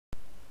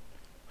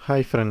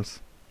Hi friends,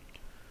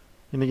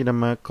 இன்றைக்கி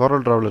நம்ம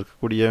Corel Drawல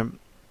இருக்கக்கூடிய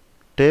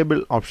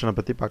டேபிள் ஆப்ஷனை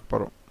பற்றி பார்க்க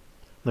போகிறோம்.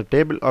 இந்த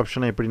டேபிள்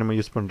ஆப்ஷனை எப்படி நம்ம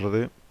யூஸ்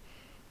பண்ணுறது,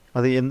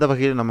 அது எந்த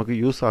வகையில் நமக்கு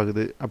யூஸ்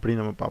ஆகுது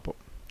அப்படின்னு நம்ம பார்ப்போம்.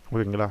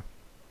 ஓகேங்களா?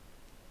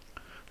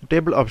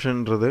 டேபிள்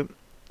ஆப்ஷன்ன்றது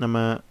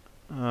நம்ம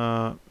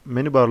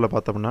மெனு பாரில்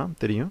பார்த்தோம்னா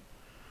தெரியும்.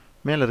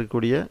 மேலே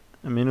இருக்கக்கூடிய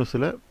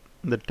மெனுஸில்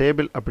இந்த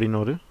டேபிள்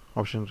அப்படின்னு ஒரு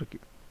ஆப்ஷன்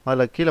இருக்குது.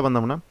 அதில் கீழே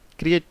வந்தோம்னா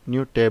கிரியேட்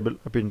நியூ டேபிள்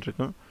அப்படின்னு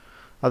இருக்கும்.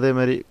 அதே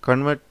மாதிரி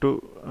கன்வெர்ட் டு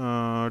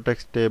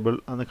டெக்ஸ்ட் டேபிள்,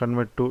 அந்த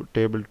convert to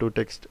table to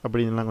text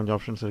அப்படின்லாம் கொஞ்சம்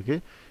ஆப்ஷன்ஸ்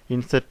இருக்குது.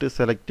 இன்செர்ட்,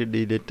 செலக்ட்,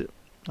 டிலீட்,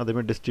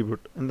 அதேமாதிரி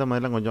டிஸ்ட்ரிபியூட், இந்த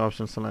மாதிரிலாம் கொஞ்சம்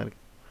ஆப்ஷன்ஸ்லாம்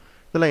இருக்குது.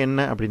 இதெல்லாம்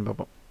என்ன அப்படின்னு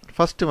பார்ப்போம்.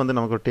 ஃபஸ்ட்டு வந்து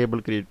நமக்கு ஒரு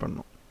டேபிள் க்ரியேட்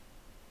பண்ணணும்.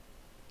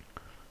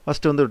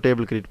 ஃபஸ்ட்டு வந்து ஒரு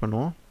டேபிள் க்ரியேட்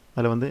பண்ணுவோம்.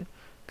 அதில் வந்து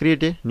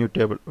கிரியேட் ஏ நியூ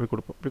டேபிள் அப்படி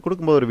கொடுப்போம். இப்படி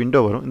கொடுக்கும்போது ஒரு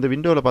விண்டோ வரும். இந்த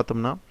விண்டோவில்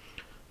பார்த்தோம்னா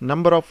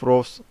number of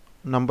rose,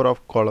 number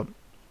of காலம்,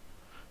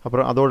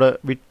 அப்புறம் அதோட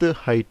வித்து,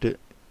 ஹைட்டு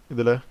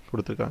இதில்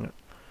கொடுத்துருக்காங்க.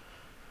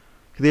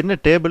 இது என்ன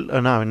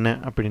டேபிள்னா என்ன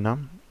அப்படின்னா,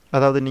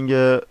 அதாவது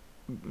நீங்கள்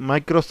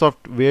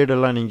மைக்ரோசாஃப்ட்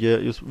வேர்டெல்லாம்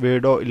நீங்கள்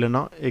வேர்டோ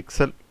இல்லைன்னா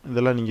எக்ஸல்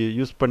இதெல்லாம் நீங்கள்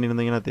யூஸ்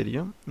பண்ணியிருந்தீங்கன்னா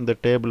தெரியும் இந்த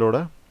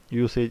டேபிளோட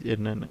யூசேஜ்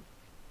என்னென்னு.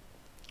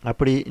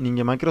 அப்படி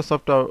நீங்கள்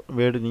மைக்ரோசாஃப்ட்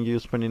வேர்டு நீங்கள்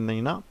யூஸ்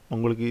பண்ணியிருந்தீங்கன்னா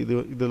உங்களுக்கு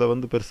இதில்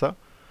வந்து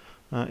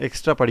பெருசாக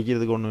எக்ஸ்ட்ரா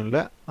படிக்கிறதுக்கு ஒன்றும்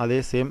இல்லை. அதே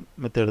சேம்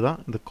மெத்தட்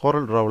தான் இந்த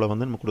Corel Drawவில்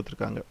வந்து நம்ம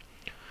கொடுத்துருக்காங்க.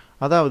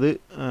 அதாவது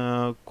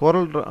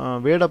Corel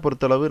வேர்டை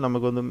பொறுத்தளவு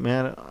நமக்கு வந்து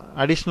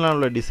அடிஷ்னலாக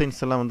உள்ள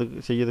டிசைன்ஸ் எல்லாம் வந்து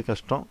செய்யறது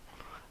கஷ்டம்.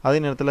 அதே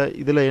நேரத்தில்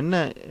இதில் என்ன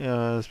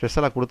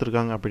ஸ்பெஷலாக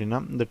கொடுத்துருக்காங்க அப்படின்னா,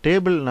 இந்த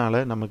டேபிள்னால்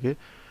நமக்கு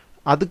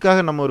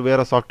அதுக்காக நம்ம ஒரு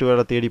வேறு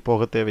சாஃப்ட்வேரை தேடி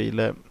போக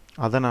தேவையில்லை.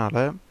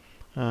 அதனால்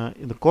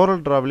இந்த Corel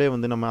Drawவிலே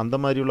வந்து நம்ம அந்த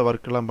மாதிரி உள்ள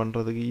ஒர்க்கெல்லாம்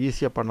பண்ணுறதுக்கு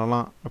ஈஸியாக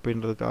பண்ணலாம்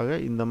அப்படின்றதுக்காக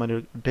இந்த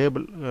மாதிரி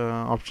டேபிள்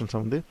ஆப்ஷன்ஸை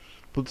வந்து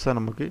புதுசாக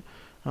நமக்கு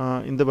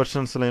இந்த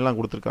வெர்ஷன்ஸ்லாம்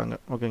கொடுத்துருக்காங்க.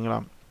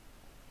 ஓகேங்களா?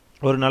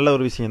 ஒரு நல்ல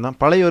ஒரு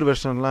விஷயந்தான். பழைய ஒரு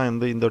வெர்ஷன்லாம்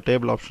வந்து இந்த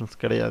டேபிள்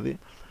ஆப்ஷன்ஸ் கிடையாது.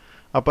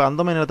 அப்போ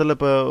அந்த மாதிரி நேரத்தில்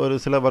இப்போ ஒரு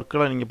சில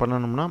ஒர்க்கெலாம் நீங்கள்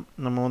பண்ணணும்னா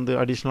நம்ம வந்து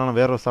அடிஷ்னலான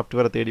வேறு ஒரு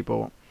சாஃப்ட்வேரை தேடி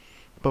போவோம்.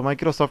 இப்போ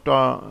மைக்ரோசாஃப்ட்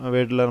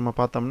வேர்டில் நம்ம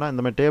பார்த்தோம்னா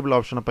இந்த மாதிரி டேபிள்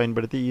ஆப்ஷனை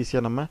பயன்படுத்தி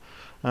ஈஸியாக நம்ம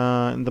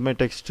இந்த மாதிரி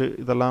டெக்ஸ்ட்டு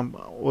இதெல்லாம்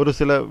ஒரு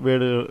சில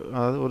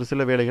அதாவது ஒரு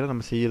சில வேலைகளை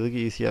நம்ம செய்கிறதுக்கு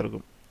ஈஸியாக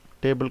இருக்கும்.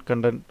 டேபிள்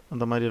கண்டென்ட்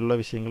அந்த மாதிரி உள்ள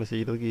விஷயங்களை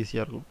செய்கிறதுக்கு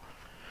ஈஸியாக இருக்கும்.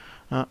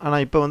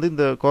 ஆனால் இப்போ வந்து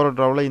இந்த Corel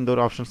Drawவில் இந்த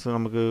ஒரு ஆப்ஷன்ஸ்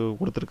நமக்கு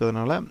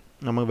கொடுத்துருக்கிறதுனால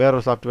நம்ம வேறு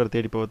ஒரு சாஃப்ட்வேர்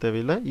தேடி போக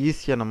தேவையில்லை.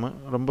 ஈஸியாக நம்ம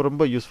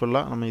ரொம்ப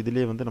யூஸ்ஃபுல்லாக நம்ம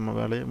இதிலே வந்து நம்ம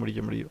வேலையை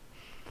முடிக்க முடியும்.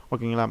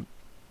 ஓகேங்களா?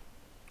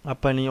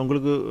 அப்போ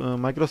உங்களுக்கு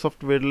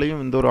மைக்ரோசாஃப்ட்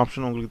வேர்ட்லேயும் இந்த ஒரு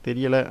ஆப்ஷன் உங்களுக்கு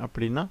தெரியலை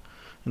அப்படின்னா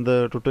இந்த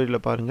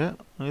டுட்டோரியலில் பாருங்கள்.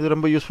 இது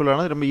ரொம்ப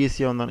யூஸ்ஃபுல்லானது, ரொம்ப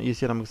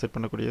ஈஸியாக நமக்கு செட்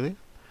பண்ணக்கூடியது.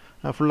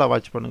 ஃபுல்லாக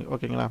வாட்ச் பண்ணுங்கள்.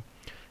 ஓகேங்களா?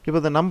 இப்போ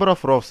இந்த நம்பர்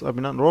ஆஃப் ரோஸ்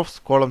அப்படின்னா ரோஸ்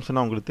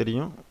காலம்ஸ்னால் உங்களுக்கு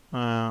தெரியும்,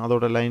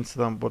 அதோட லைன்ஸ்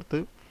தான்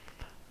பொறுத்து.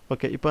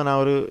 ஓகே, இப்போ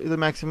நான் இது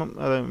மேக்ஸிமம்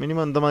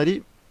மினிமம் இந்த மாதிரி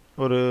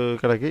ஒரு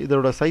கிடக்கு.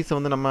 இதோட சைஸை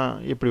வந்து நம்ம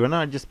எப்படி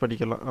வேணால் அட்ஜஸ்ட்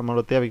பண்ணிக்கலாம்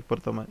நம்மளோட தேவைக்கு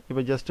பொறுத்த மாதிரி.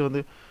 இப்போ ஜஸ்ட்டு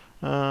வந்து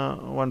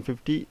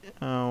 150,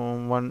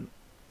 101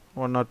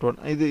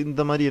 இது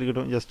இந்த மாதிரி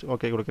இருக்கட்டும். ஜஸ்ட்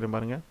ஓகே கொடுக்குறேன்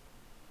பாருங்கள்.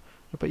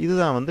 இப்போ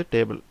இதுதான் வந்து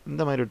டேபிள்.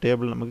 இந்த மாதிரி ஒரு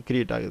டேபிள் நமக்கு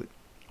க்ரியேட் ஆகுது.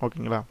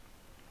 ஓகேங்களா?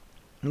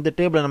 இந்த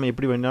டேபிளை நம்ம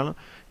எப்படி வேணாலும்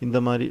இந்த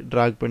மாதிரி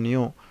ட்ராக்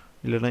பண்ணியோ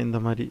இல்லைன்னா இந்த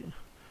மாதிரி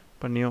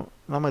பண்ணியோ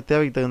நம்ம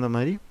தேவைக்கு தகுந்த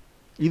மாதிரி.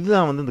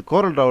 இதுதான் வந்து இந்த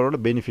Corel Drawவோட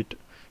பெனிஃபிட்.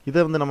 இதை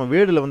வந்து நம்ம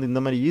வேர்டில் வந்து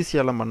இந்த மாதிரி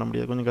ஈஸியாலாம் பண்ண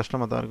முடியாது, கொஞ்சம்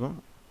கஷ்டமாக தான் இருக்கும்.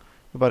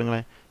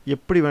 பாருங்களேன்,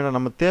 எப்படி வேணால்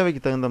நம்ம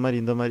தேவைக்கு தகுந்த மாதிரி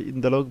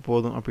இந்த அளவுக்கு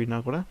போதும் அப்படின்னா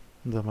கூட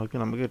இந்த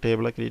அளவுக்கு நமக்கு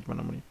டேபிளாக க்ரியேட்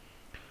பண்ண முடியும்.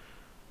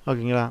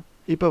 ஓகேங்களா?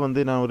 இப்போ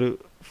வந்து நான்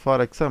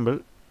ஃபார் எக்ஸாம்பிள்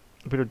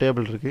இப்போ ஒரு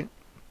டேபிள் இருக்குது.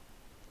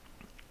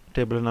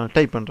 டேபிளை நான்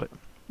டைப் பண்ணுறேன்.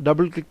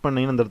 டபுள் கிளிக்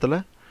பண்ணிங்கன்னா இந்த இடத்துல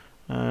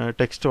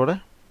டெக்ஸ்ட்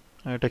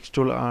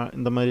டூல்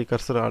இந்த மாதிரி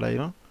கர்சர் ஆட்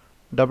ஆகிடும்.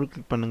 டபுள்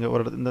கிளிக் பண்ணுங்கள்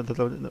ஒரு இந்த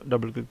இடத்துல வந்து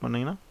டபுள் கிளிக்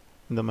பண்ணிங்கன்னா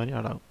இந்த மாதிரி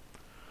ஆட் ஆகும்.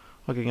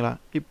 ஓகேங்களா?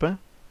 இப்போ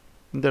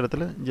இந்த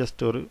இடத்துல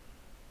ஜஸ்ட் ஒரு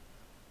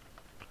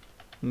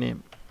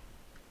நேம்,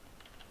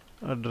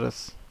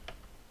 அட்ரஸ்,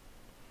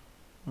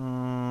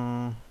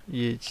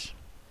 ஏஜ்,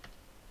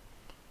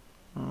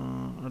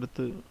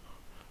 அடுத்து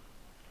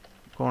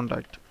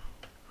காண்டாக்ட்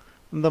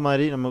இந்த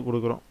மாதிரி நம்ம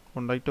கொடுக்குறோம்.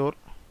 காண்டாக்ட் ஓர்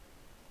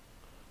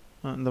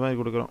இந்த மாதிரி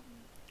கொடுக்குறோம்.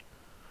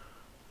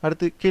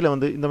 அடுத்து கீழே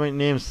வந்து இந்த மாதிரி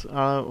நேம்ஸ்,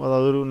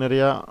 அதாவது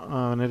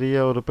நிறைய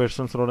ஒரு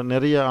பர்சன்ஸோட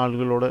நிறைய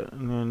ஆள்களோட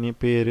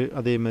பேர்,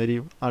 அதே மாதிரி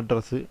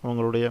அட்ரஸ்ஸு,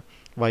 அவங்களுடைய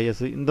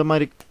வயசு, இந்த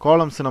மாதிரி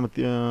காலம்ஸ் நம்ம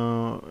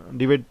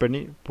டிவைட்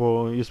பண்ணி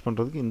யூஸ்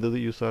பண்ணுறதுக்கு இந்த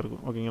இது யூஸாக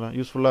இருக்கும். ஓகேங்களா?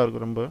 யூஸ்ஃபுல்லாக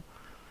இருக்கும் ரொம்ப.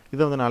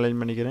 இதை வந்து நான்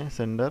அலைன் பண்ணிக்கிறேன்.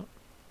 சென்டர்,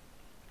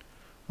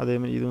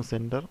 அதேமாதிரி இதுவும்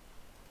சென்டர்,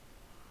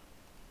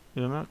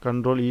 இல்லைன்னா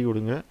கண்ட்ரோல் இ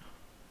கொடுங்க.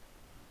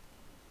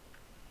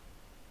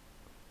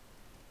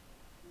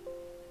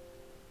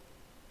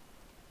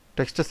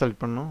 டெக்ஸ்ட்டை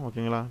செலக்ட் பண்ணணும்.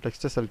 ஓகேங்களா?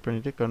 டெக்ஸ்ட்டை செலக்ட்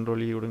பண்ணிவிட்டு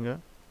கண்ட்ரோல் இ கொடுங்க.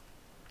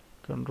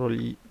 கண்ட்ரோல்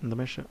இ இந்த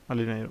மாதிரி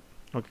அலைன் ஆயிடும்.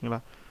 ஓகேங்களா?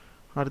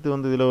 அடுத்து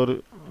வந்து இதில் ஒரு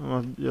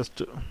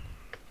ஜஸ்ட்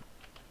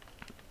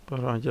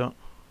ராஜா,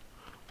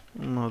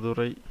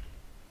 மதுரை,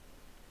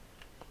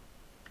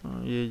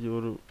 ஏஜ்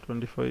ஒரு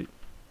 25,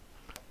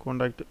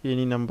 காண்டாக்ட்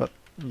எனி நம்பர்,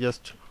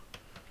 ஜஸ்ட்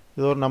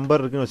ஏதோ ஒரு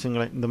நம்பர் இருக்குதுன்னு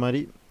வச்சுங்களேன். இந்த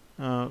மாதிரி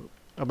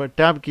அப்போ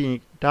டேப்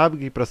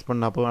கீ ப்ரெஸ்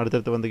பண்ணால் அப்போ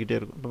அடுத்தடுத்து வந்துக்கிட்டே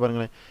இருக்கும். இப்போ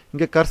பாருங்களேன்,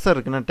 இங்கே கர்சர்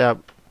இருக்குன்னா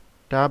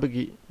டேப்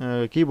கீ,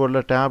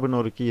 கீபோர்டில் டேப்னு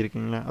ஒரு கீ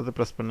இருக்குங்களா, அதை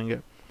ப்ரெஸ்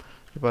பண்ணுங்கள்.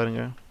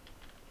 பாருங்க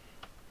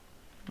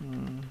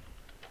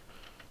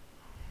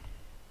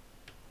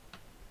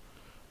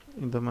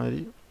இந்த மாதிரி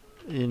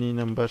எனி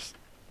நம்பர்ஸ்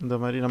இந்த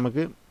மாதிரி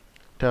நமக்கு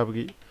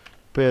டேபுக்கு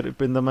பேர்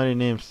இப்போ இந்த மாதிரி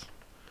நேம்ஸ்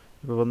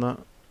இப்போ வந்தால்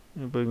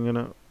இப்போ இங்கே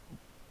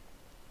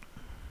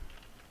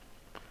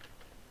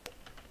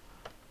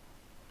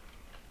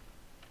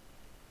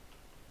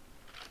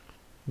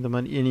இந்த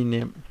மாதிரி எனி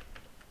நேம்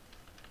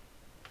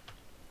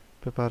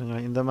இப்போ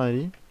பாருங்கள் இந்த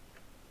மாதிரி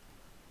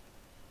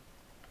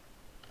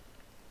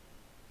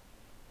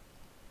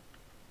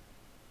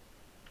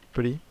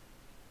இப்படி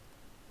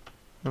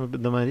நமக்கு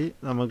இந்த மாதிரி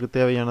நமக்கு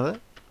தேவையானதை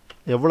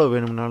எவ்வளோ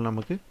வேணும்னாலும்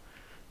நமக்கு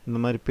இந்த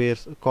மாதிரி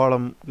பேர்ஸ்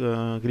காலம்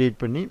க்ரியேட்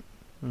பண்ணி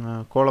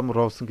காலம்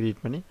ரோஸும்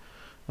க்ரியேட் பண்ணி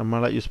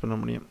நம்மளால் யூஸ் பண்ண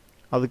முடியும்.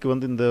 அதுக்கு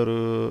வந்து இந்த ஒரு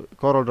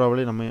Corel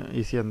Drawவிலே நம்ம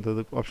ஈஸியாக இந்த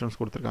இது ஆப்ஷன்ஸ்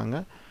கொடுத்துருக்காங்க.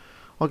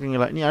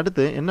 ஓகேங்களா. நீ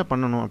அடுத்து என்ன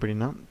பண்ணணும்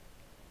அப்படின்னா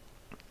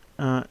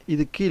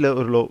இது கீழே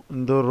ஒரு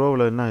இந்த ஒரு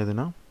ரோவில் என்ன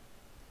ஆகுதுன்னா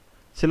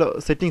சில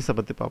செட்டிங்ஸை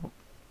பற்றி பார்ப்போம்.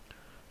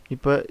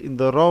 இப்போ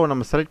இந்த ரோவை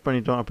நம்ம செலக்ட்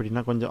பண்ணிட்டோம்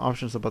அப்படின்னா கொஞ்சம்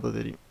ஆப்ஷன்ஸை பார்த்தா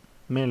தெரியும்.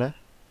 மேலே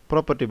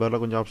ப்ராப்பர்ட்டி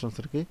பாரில் கொஞ்சம் ஆப்ஷன்ஸ்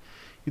இருக்குது.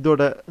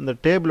 இதோட இந்த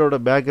டேபிளோட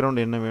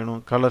பேக்ரவுண்ட் என்ன வேணும்,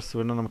 கலர்ஸ்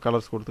வேணும், நம்ம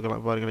கலர்ஸ்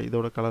கொடுத்துக்கலாம். பாருங்கள்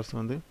இதோட கலர்ஸ்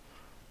வந்து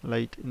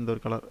லைட் இந்த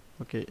ஒரு கலர்.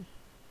 ஓகே.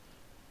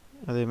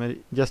 அதேமாதிரி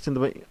ஜஸ்ட்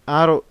இந்த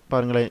ஆரோ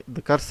பாருங்களேன்,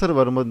 இந்த கர்சர்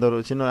வரும்போது இந்த ஒரு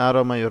சின்ன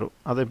ஆரோ மாதிரி வரும்.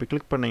 அதை இப்போ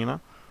கிளிக் பண்ணிங்கன்னா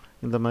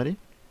இந்த மாதிரி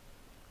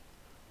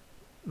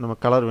நம்ம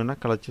கலர் வேணால்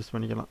கலர் சூஸ்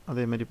பண்ணிக்கலாம்.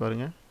 அதேமாதிரி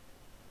பாருங்கள்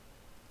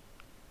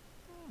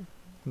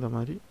இந்த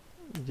மாதிரி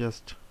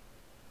ஜஸ்ட்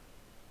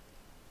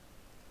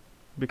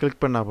இப்படி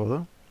கிளிக் பண்ணால்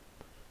போதும்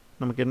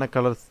நமக்கு என்ன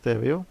கலர்ஸ்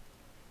தேவையோ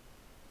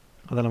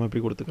அதை நம்ம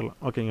இப்படி கொடுத்துக்கலாம்.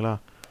 ஓகேங்களா.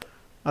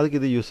 அதுக்கு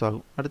இது யூஸ்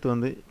ஆகும். அடுத்து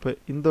வந்து இப்போ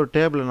இந்த ஒரு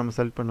டேபிளை நம்ம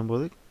செலக்ட்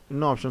பண்ணும்போது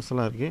இன்னும்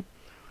ஆப்ஷன்ஸ்லாம் இருக்குது.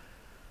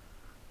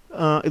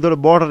 இதோட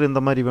பார்டர்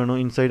இந்த மாதிரி வேணும்,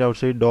 இன்சைட்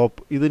அவுட் சைட் டாப்.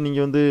 இது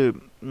நீங்கள் வந்து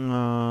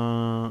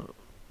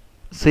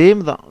சேம்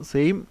தான்,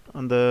 சேம்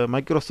அந்த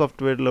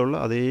மைக்ரோசாஃப்ட் வேர்டில் உள்ள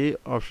அதே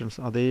ஆப்ஷன்ஸ்,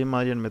 அதே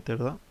மாதிரியான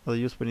மெத்தட் தான். அதை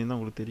யூஸ் பண்ணி தான்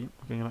உங்களுக்கு தெரியும்.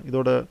 ஓகேங்களா.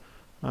 இதோட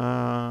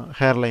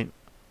ஹேர்லைன்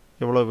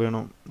எவ்வளோ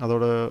வேணும்,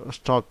 அதோட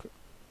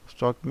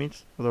ஸ்டாக்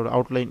மீன்ஸ் அதோட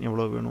அவுட்லைன்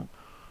எவ்வளோ வேணும்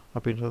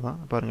அப்படின்றது தான்.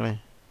 பாருங்களேன்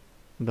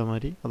இந்த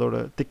மாதிரி அதோட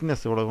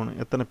திக்னஸ் எவ்வளோ வேணும்,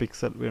 எத்தனை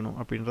பிக்சல் வேணும்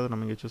அப்படின்றத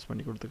நம்ம இங்கே சூஸ்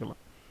பண்ணி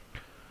கொடுத்துக்கலாம்.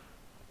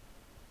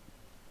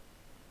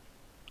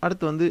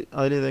 அடுத்து வந்து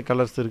அதில்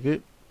கலர்ஸ்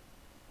இருக்குது.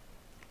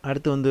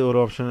 அடுத்து வந்து ஒரு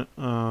ஆப்ஷன்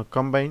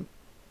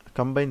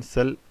கம்பைன்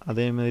செல்,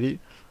 அதேமாதிரி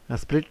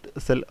ஸ்ப்ளிட்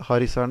செல்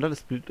ஹாரிசாண்டல்,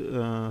 ஸ்ப்ளிட்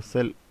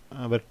செல்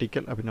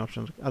வெர்டிக்கல் அப்படின்னு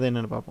ஆப்ஷன் இருக்குது. அது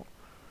என்னென்னு பார்ப்போம்.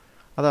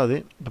 அதாவது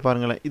இப்போ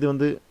பாருங்களேன், இது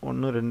வந்து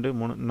 1 2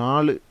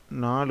 3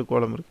 4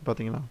 கோலம் இருக்குது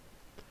பார்த்தீங்களா.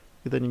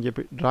 இதை நீங்கள்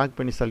இப்போ ட்ராக்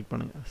பண்ணி செலக்ட்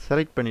பண்ணுங்கள்.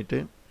 செலக்ட் பண்ணிவிட்டு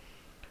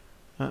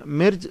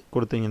மெர்ஜ்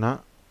கொடுத்தீங்கன்னா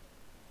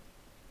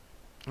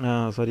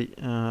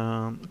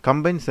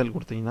கம்பைன் செல்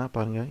கொடுத்தீங்கன்னா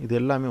பாருங்கள் இது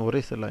எல்லாமே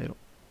ஒரே செல்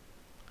ஆயிரும்.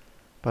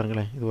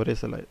 பாருங்களேன் இது ஒரே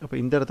செல் ஆயிரும். அப்போ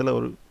இந்த இடத்துல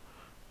ஒரு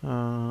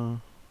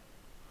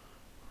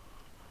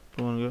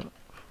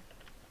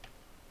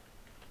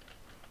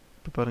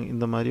இப்போ பாருங்கள்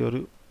இந்த மாதிரி ஒரு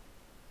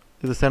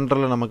இது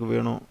சென்டரில் நமக்கு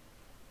வேணும்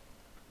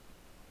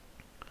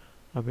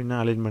அப்படின்னா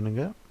அலைன்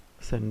பண்ணுங்கள்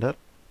சென்டர்.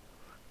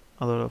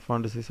 அதோட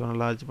ஃபாண்ட் சைஸ் வேணும்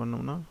லார்ஜ்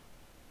பண்ணோம்னா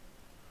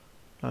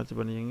லார்ஜ்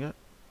பண்ணிக்கோங்க.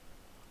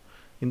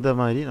 இந்த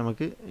மாதிரி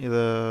நமக்கு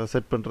இதை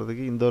செட்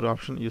பண்ணுறதுக்கு இந்த ஒரு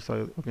ஆப்ஷன் யூஸ்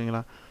ஆகுது.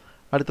 ஓகேங்களா.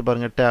 அடுத்து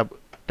பாருங்கள்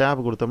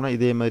டேப் கொடுத்தோம்னா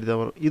இதே மாதிரி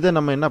தான் வரும். இதை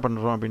நம்ம என்ன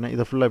பண்ணுறோம் அப்படின்னா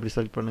இதை ஃபுல்லாக இப்படி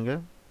செலக்ட்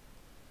பண்ணுங்கள்.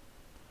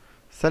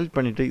 செலக்ட்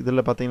பண்ணிவிட்டு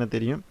இதில் பார்த்தீங்கன்னா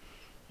தெரியும்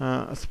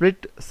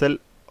ஸ்ப்ளிட் செல்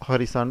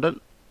ஹாரிசாண்டல்,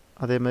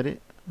 அதே மாதிரி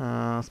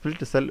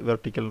ஸ்ப்ளிட் செல்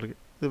வெர்டிக்கல் இருக்குது.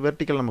 இது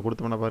வெர்டிக்கல் நம்ம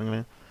கொடுத்தோம்னா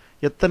பாருங்களேன்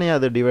எத்தனையாக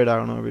அது டிவைட்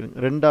ஆகணும் அப்படின்னு,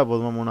 2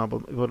 போதுமா 3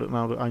 போதுமா. இப்போ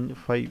நான் ஒரு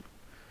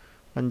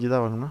 5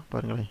 தான் வரணும்னா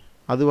பாருங்களேன்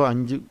அதுவாக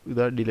 5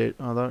 இதாக டிலே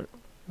அதான்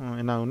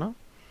என்ன ஆகும்னா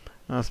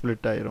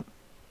ஸ்ப்ளிட் ஆயிரும்.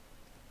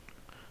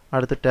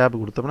 அடுத்து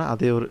டேப் கொடுத்தோம்னா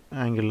அதே ஒரு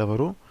ஆங்கிளில்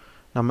வரும்.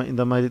 நம்ம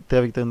இந்த மாதிரி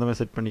தேவைக்கு தகுந்த மாதிரி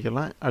செட்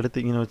பண்ணிக்கலாம். அடுத்து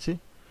இங்கே வச்சு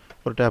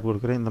ஒரு டேப்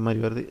கொடுக்குறேன், இந்த மாதிரி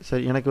வருது.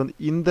 சரி, எனக்கு வந்து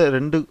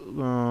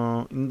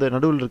இந்த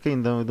நடுவில் இருக்க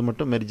இது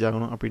மட்டும் மெர்ஜ்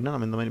ஆகணும் அப்படின்னா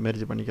நம்ம இந்த மாதிரி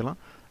மெர்ஜ் பண்ணிக்கலாம்.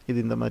 இது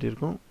இந்த மாதிரி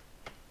இருக்கும்.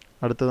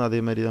 அடுத்தது அதே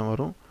மாதிரி தான்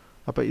வரும்.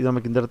 அப்போ இது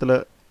நமக்கு இந்த இடத்துல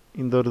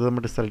இந்த ஒரு இதை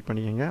மட்டும் செலக்ட்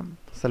பண்ணிக்கோங்க.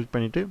 செலக்ட்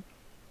பண்ணிவிட்டு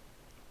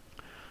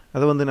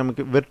அதை வந்து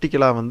நமக்கு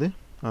வெர்டிக்கலாக வந்து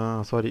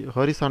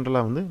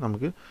ஹாரிசாண்டலாக வந்து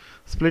நமக்கு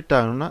ஸ்ப்ளிட்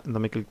ஆகணும்னா இந்த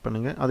மாதிரி கிளிக்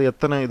பண்ணுங்கள். அது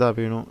எத்தனை இதாக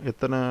வேணும்,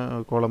 எத்தனை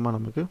கோலமாக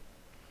நமக்கு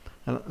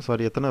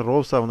எத்தனை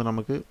ரோஸாக வந்து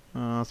நமக்கு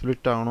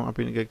ஸ்ப்ளிட் ஆகணும்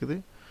அப்படின்னு கேட்குது.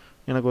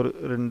 எனக்கு ஒரு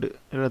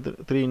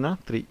 3னா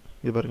 3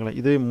 இது பாருங்களேன்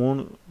இதே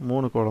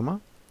 3 கோலமாக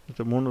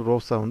 3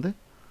 ரோஸாக வந்து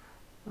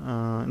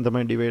இந்த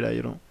மாதிரி டிவைட்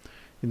ஆகிரும்.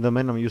 இந்த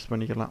மாதிரி நம்ம யூஸ்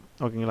பண்ணிக்கலாம்.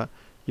 ஓகேங்களா.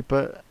 இப்போ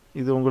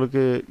இது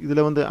உங்களுக்கு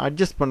இதில் வந்து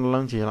அட்ஜஸ்ட்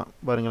பண்ணலாம்னு செய்யலாம்.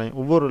 பாருங்களேன்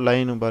ஒவ்வொரு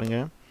லைனும்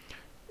பாருங்கள்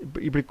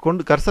இப்படி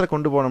கர்சரை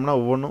கொண்டு போனோம்னா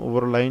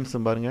ஒவ்வொரு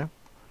லைன்ஸும் பாருங்கள்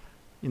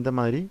இந்த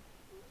மாதிரி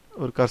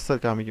ஒரு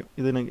கர்சர் காமிக்கும்.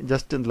 இது நீங்கள்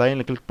ஜஸ்ட் இந்த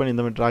லைனில் கிளிக் பண்ணி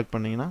இந்த மாதிரி ட்ராக்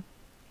பண்ணிங்கன்னா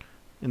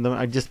இந்த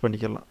மாதிரி அட்ஜஸ்ட்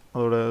பண்ணிக்கலாம்.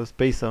 அதோட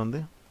ஸ்பேஸை வந்து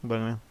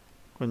பாருங்கள்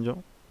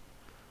கொஞ்சம்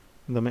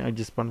இந்த மாதிரி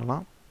அட்ஜஸ்ட்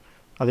பண்ணலாம்.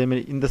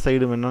 அதேமாதிரி இந்த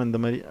சைடு வேணாலும் இந்த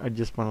மாதிரி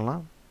அட்ஜஸ்ட்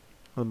பண்ணலாம்.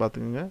 அது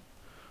பார்த்துக்கோங்க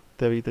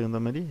தேவைக்கு தகுந்த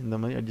மாதிரி இந்த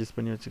மாதிரி அட்ஜஸ்ட்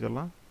பண்ணி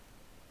வச்சுக்கலாம்.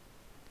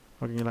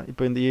 ஓகேங்களா.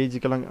 இப்போ இந்த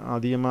ஏஜுக்கெல்லாம்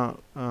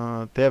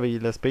அதிகமாக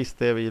தேவையில்லை, ஸ்பேஸ்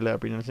தேவையில்லை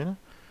அப்படின்னு நினச்சிங்கன்னா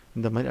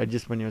இந்த மாதிரி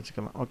அட்ஜஸ்ட் பண்ணி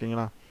வச்சுக்கலாம்.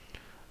 ஓகேங்களா.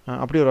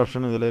 அப்படி ஒரு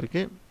ஆப்ஷன் இதில்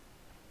இருக்குது.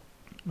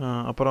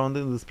 அப்புறம் வந்து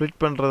இந்த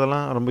ஸ்ப்ளிட்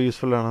பண்ணுறதெல்லாம் ரொம்ப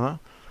யூஸ்ஃபுல்லானதான்.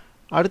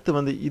 அடுத்து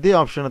வந்து இதே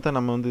ஆப்ஷனை தான்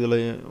நம்ம வந்து இதில்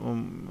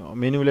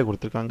மெனுவிலே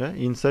கொடுத்துருக்காங்க.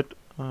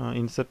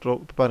 Insert row.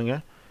 இப்போ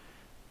பாருங்கள்,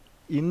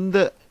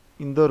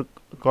 இந்த ஒரு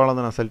காலம்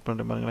தான் நான் செலக்ட்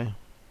பண்ணுறேன் பாருங்களேன்.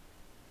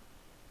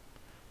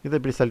 இதை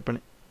இப்படி செலக்ட்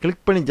பண்ணி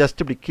கிளிக் பண்ணி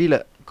ஜஸ்ட் இப்படி கீழே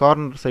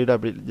கார்னர் சைடு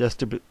அப்படி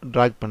ஜஸ்ட் இப்படி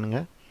ட்ராக்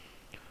பண்ணுங்கள்.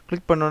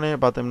 கிளிக் பண்ணோடனே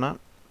பார்த்தோம்னா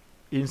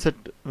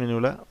இன்சர்ட்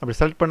மெனுவில் அப்படி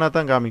செலக்ட் பண்ணால்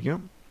தான்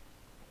காமிக்கும்.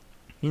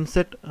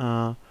 இன்சர்ட்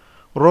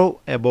ரோ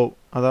அபோவ்,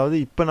 அதாவது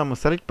இப்போ நம்ம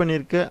செலக்ட்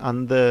பண்ணியிருக்க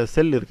அந்த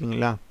செல்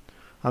இருக்குங்களா,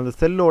 அந்த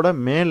செல்லோட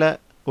மேலே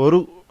ஒரு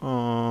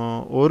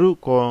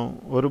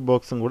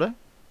பாக்ஸும் கூட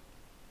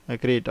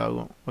க்ரியேட்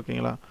ஆகும்.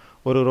 ஓகேங்களா,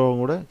 ஒரு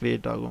ரோவும் கூட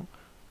க்ரியேட் ஆகும்.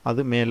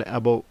 அது மேலே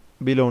அபோவ்,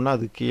 பிலோன்னா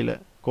அது கீழே,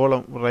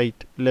 கோலம்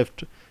ரைட்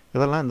லெஃப்ட்,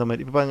 இதெல்லாம் இந்த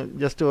மாதிரி. இப்போ பாருங்கள்,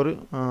 ஜஸ்ட் ஒரு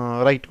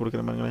ரைட்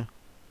கொடுக்குற பாருங்களேன்.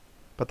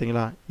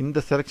 பார்த்தீங்களா, இந்த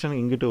செலெக்ஷன்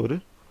இங்கிட்டு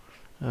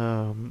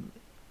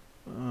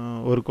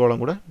ஒரு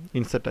கோலம் கூட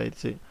இன்சர்ட்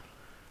ஆயிடுச்சு.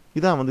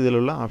 இதான் வந்து இதில்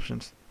உள்ள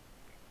ஆப்ஷன்ஸ்.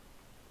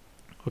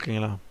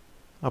 ஓகேங்களா.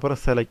 அப்புறம்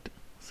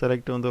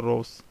செலக்ட் வந்து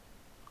ரோஸ்,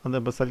 அந்த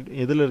இப்போ செலக்ட்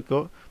எதில் இருக்கோ,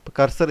 இப்போ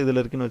கர்சர் இதில்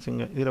இருக்குதுன்னு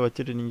வச்சுங்க, இதில்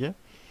வச்சுட்டு நீங்கள்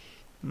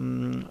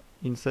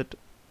இன்சர்ட்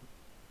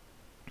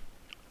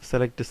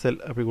செலக்ட் செல்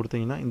அப்படி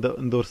கொடுத்தீங்கன்னா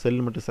இந்த ஒரு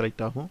செல் மட்டும்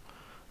செலக்ட் ஆகும்.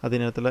 அதே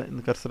நேரத்தில்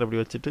இந்த கர்சர் அப்படி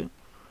வச்சுட்டு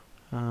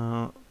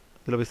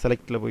இதில் போய்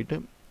செலக்டில் போயிட்டு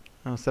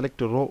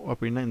செலக்ட் ரோ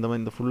அப்படின்னா இந்த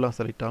மாதிரி இந்த ஃபுல்லாக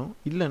செலக்ட் ஆகும்.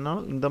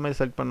 இல்லைன்னாலும் இந்த மாதிரி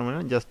செலக்ட்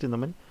பண்ணோம்னா ஜஸ்ட் இந்த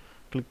மாதிரி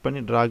கிளிக் பண்ணி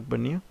ட்ராக்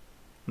பண்ணியும்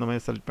இந்த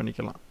மாதிரி செலக்ட்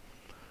பண்ணிக்கலாம்.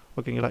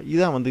 ஓகேங்களா.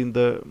 இதான் வந்து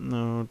இந்த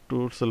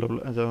டூல்ஸில் உள்ள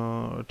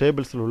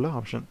டேபிள்ஸில் உள்ள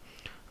ஆப்ஷன்.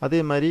 அதே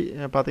மாதிரி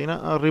பார்த்தீங்கன்னா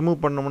ரிமூவ்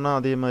பண்ணோம்னா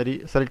அதே மாதிரி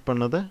செலக்ட்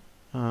பண்ணதை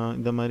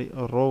இந்த மாதிரி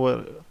ரோவை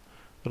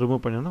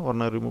ரிமூவ் பண்ணினா ஒரு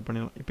நாள் ரிமூவ்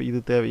பண்ணிடலாம். இப்போ இது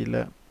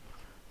தேவையில்லை,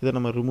 இதை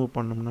நம்ம ரிமூவ்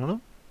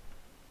பண்ணோம்னாலும்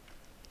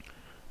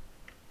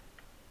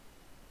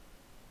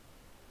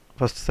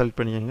ஃபஸ்ட்டு செலக்ட்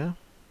பண்ணிக்கோங்க.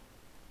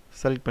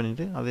 செலக்ட்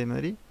பண்ணிவிட்டு அதே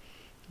மாதிரி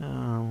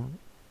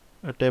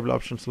டேபிள்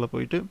ஆப்ஷன்ஸில்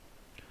போயிட்டு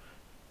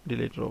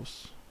டிலீட் ரோஸ்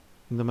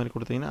இந்த மாதிரி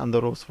கொடுத்தீங்கன்னா அந்த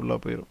ரோஸ் ஃபுல்லாக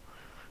போயிடும்.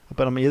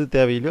 அப்போ நம்ம எது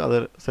தேவையில்லையோ அதை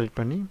செலக்ட்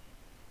பண்ணி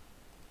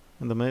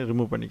இந்த மாதிரி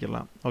ரிமூவ்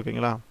பண்ணிக்கலாம்.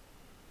 ஓகேங்களா.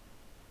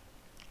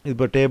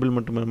 இப்போ டேபிள்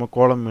மட்டும் வேணுமா,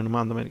 கோலம் வேணுமா,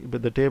 அந்த மாதிரி. இப்போ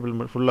இந்த டேபிள்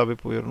ஃபுல்லாகவே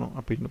போயிடணும்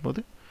அப்படின்னும்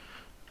போது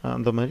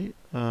அந்த மாதிரி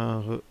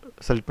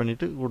செலக்ட்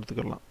பண்ணிவிட்டு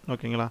கொடுத்துக்கலாம்.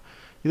 ஓகேங்களா.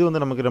 இது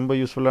வந்து நமக்கு ரொம்ப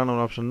யூஸ்ஃபுல்லான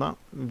ஒரு ஆப்ஷன் தான்.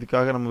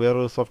 இதுக்காக நம்ம வேற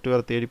ஒரு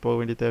சாஃப்ட்வேரை தேடி போக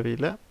வேண்டிய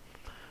தேவையில்லை.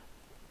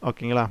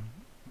 ஓகேங்களா.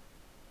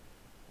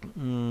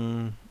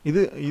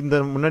 இது இந்த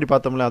முன்னாடி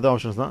பார்த்தோம்ல அது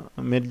ஆப்ஷன்ஸ் தான்.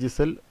 Merge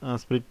sell,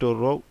 split to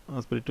rho,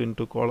 split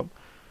into காலம்,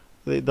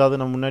 இதாவது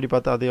நம்ம முன்னாடி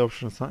பார்த்த அதே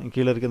ஆப்ஷன்ஸ் தான்.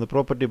 கீழே இருக்க இந்த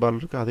ப்ராப்பர்ட்டி பார்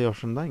இருக்க அதே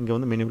ஆப்ஷன் தான் இங்கே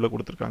வந்து மெனுவில்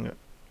கொடுத்துருக்காங்க.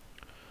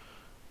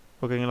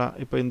 ஓகேங்களா.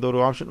 இப்போ இந்த ஒரு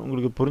ஆப்ஷன்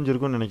உங்களுக்கு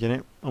புரிஞ்சிருக்கும்னு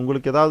நினைக்கிறேன்.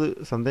 உங்களுக்கு ஏதாவது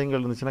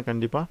சந்தேகங்கள் இருந்துச்சுன்னா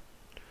கண்டிப்பாக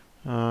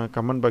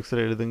கமெண்ட்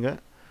பாக்ஸில் எழுதுங்க.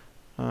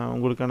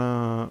 உங்களுக்கான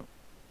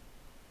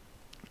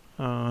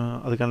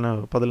அதுக்கான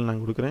பதில்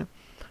நான் கொடுக்குறேன்.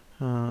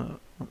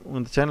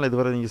 இந்த சேனலை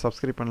இதுவரை நீங்கள்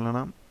சப்ஸ்கிரைப்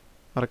பண்ணலைன்னா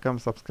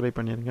மறக்காமல் சப்ஸ்கிரைப்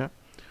பண்ணிடுங்க.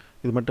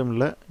 இது மட்டும்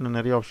இல்லை, இன்னும்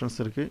நிறைய ஆப்ஷன்ஸ்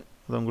இருக்குது,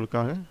 அதை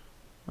உங்களுக்காக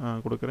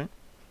கொடுக்குறேன்.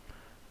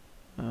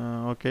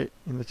 ஓகே,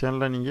 இந்த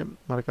சேனலை நீங்கள்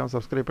மறக்காமல்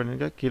சப்ஸ்கிரைப்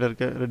பண்ணிடுங்க. கீழே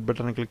இருக்க ரெட்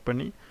பட்டனை கிளிக்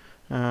பண்ணி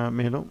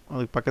மேலும்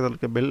அதுக்கு பக்கத்தில்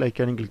இருக்க பெல்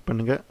ஐக்கானையும் கிளிக்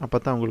பண்ணுங்கள். அப்போ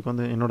தான் உங்களுக்கு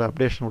வந்து என்னோடய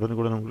அப்டேஷன்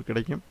உடனுக்குடன் உங்களுக்கு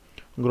கிடைக்கும்.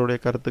 உங்களுடைய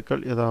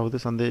கருத்துக்கள் ஏதாவது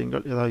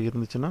சந்தேகங்கள் ஏதாவது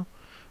இருந்துச்சுன்னா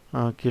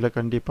கீழே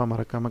கண்டிப்பாக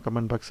மறக்காமல்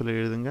கமெண்ட் பாக்ஸில்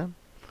எழுதுங்க.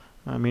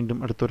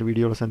 மீண்டும் அடுத்த ஒரு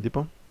வீடியோவில்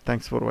சந்திப்போம்.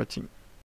 தேங்க்ஸ் ஃபார் வாட்சிங்.